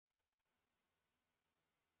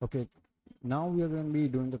Okay, now we are going to be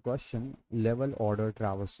doing the question level order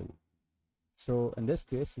traversal. So in this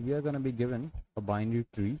case, we are going to be given a binary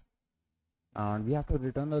tree and we have to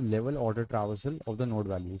return the level order traversal of the node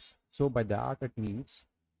values. So by that it means,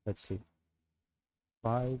 let's see,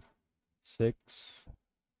 5, 6,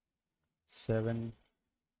 7,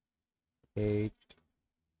 8,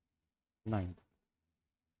 9.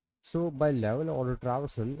 So by level order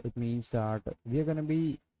traversal, it means that we are going to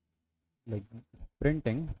be like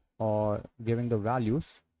printing or giving the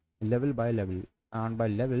values level by level, and by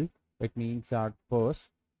level it means that first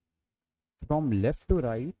from left to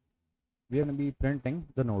right we are going to be printing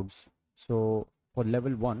the nodes. So for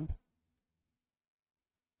level 1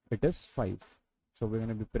 it is 5, so we're going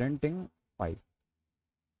to be printing 5.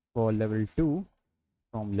 For level 2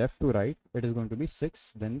 from left to right it is going to be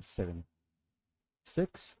 6, then 7,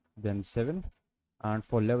 6, then 7. And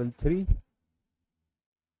for level 3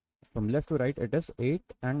 from left to right it is 8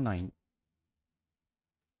 and 9.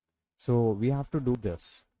 So we have to do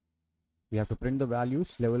this. We have to print the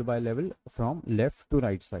values level by level from left to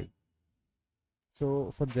right side. So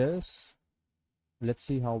for this, let's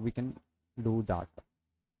see how we can do that.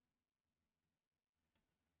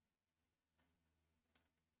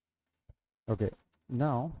 Okay,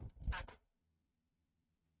 now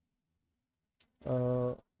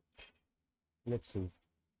uh, let's see.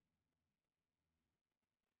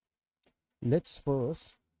 Let's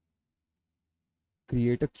first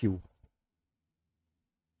create a queue,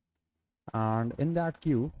 and in that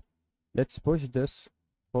queue, let's push this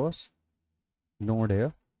first node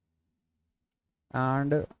here.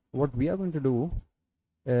 And what we are going to do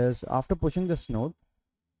is, after pushing this node,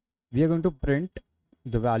 we are going to print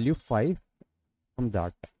the value 5 from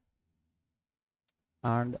that.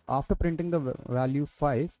 And after printing the value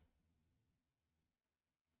 5,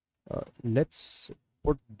 let's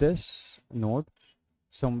put this node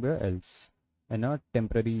somewhere else in a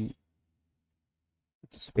temporary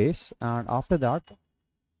space, and after that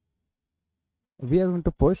we are going to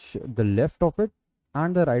push the left of it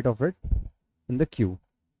and the right of it in the queue.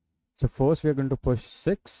 So first we are going to push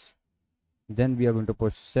 6, then we are going to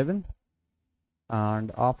push 7,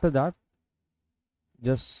 and after that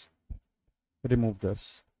just remove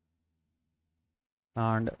this.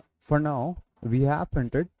 And for now we have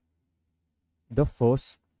printed the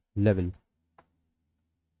first level,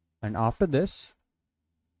 and after this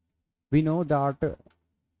we know that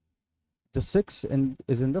the 6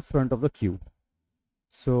 is in the front of the queue,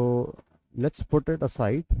 so let's put it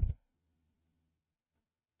aside.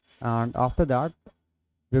 And after that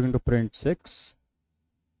we're going to print 6,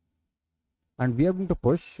 and we are going to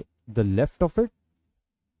push the left of it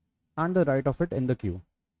and the right of it in the queue,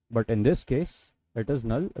 but in this case it is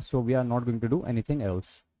null, so we are not going to do anything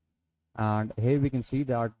else. And here we can see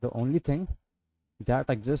that the only thing that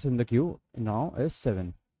exists in the queue now is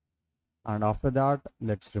 7. And after that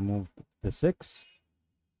let's remove the 6,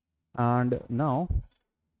 and now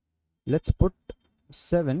let's put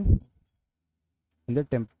 7 in the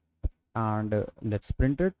temp, and let's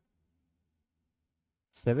print it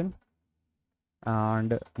 7,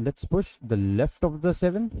 and let's push the left of the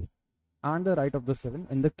 7 and the right of the 7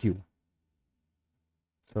 in the queue.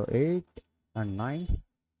 So 8 and 9,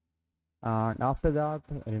 and after that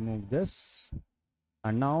remove this,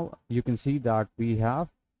 and now you can see that we have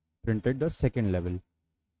printed the second level.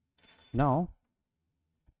 Now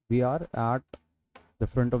we are at the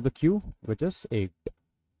front of the queue, which is 8.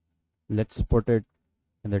 Let's put it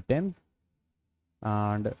in the temp,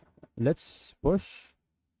 and let's push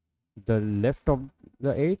the left of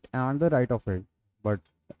the 8 and the right of it, but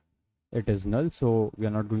it is null, so we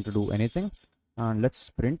are not going to do anything. And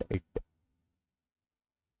let's print 8,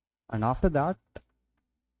 and after that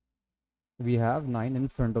we have 9 in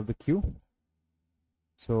front of the queue,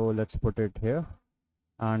 so let's put it here,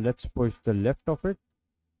 and let's push the left of it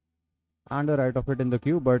and the right of it in the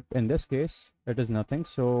queue, but in this case it is nothing,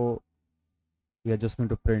 so we are just going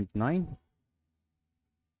to print 9.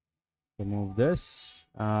 Remove this,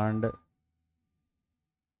 and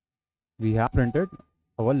we have printed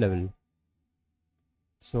our level.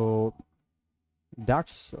 So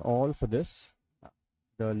that's all for this,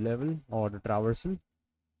 the level or the traversal.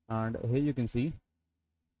 And here you can see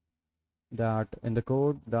that in the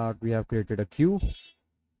code that we have created a queue,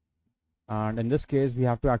 and in this case we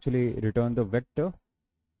have to actually return the vector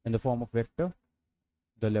in the form of vector,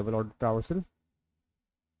 the level order traversal.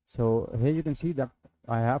 So here you can see that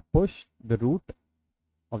I have pushed the root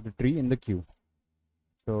of the tree in the queue,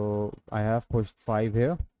 so I have pushed 5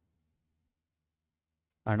 here,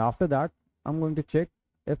 and after that I'm going to check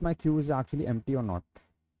if my queue is actually empty or not.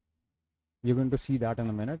 You're going to see that in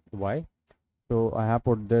a minute why. So I have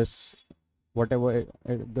put this, whatever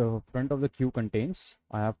the front of the queue contains,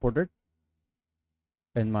 I have put it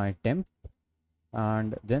in my temp,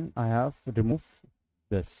 and then I have removed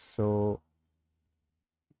this. So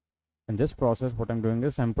in this process, what I'm doing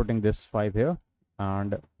is I'm putting this 5 here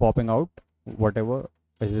and popping out whatever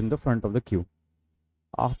is in the front of the queue.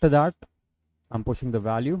 After that, I'm pushing the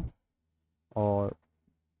value, or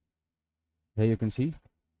here you can see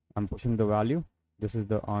I'm pushing the value. This is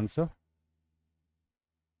the answer.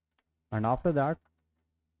 And after that,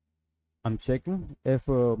 I'm checking if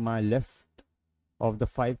my left of the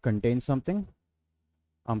 5 contains something.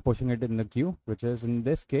 I'm pushing it in the queue, which is in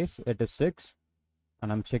this case it is 6,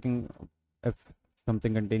 and I'm checking if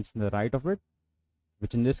something contains in the right of it,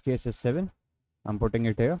 which in this case is 7. I'm putting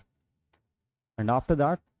it here, and after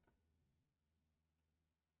that,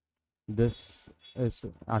 this is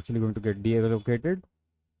actually going to get deallocated,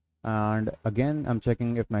 and again I'm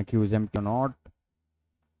checking if my queue is empty or not.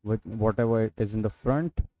 With whatever it is in the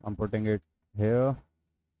front, I'm putting it here,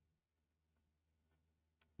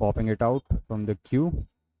 popping it out from the queue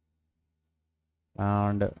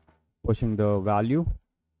and pushing the value,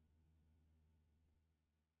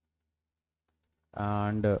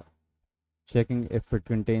 and checking if it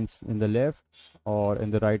contains in the left or in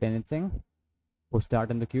the right anything. Push that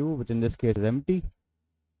in the queue, which in this case is empty,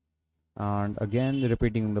 and again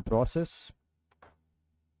repeating the process.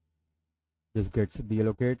 This gets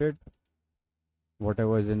deallocated,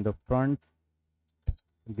 whatever is in the front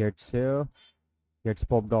gets here, gets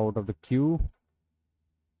popped out of the queue,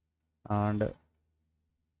 and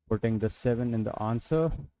putting the 7 in the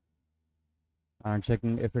answer and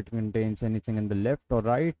checking if it contains anything in the left or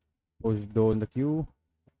right. Push those in the queue,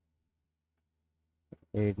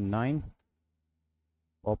 8 9,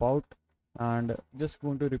 pop out, and just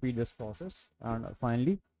going to repeat this process, and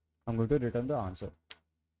finally I'm going to return the answer.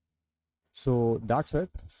 So that's it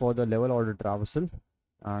for the level order traversal,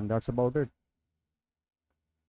 and that's about it.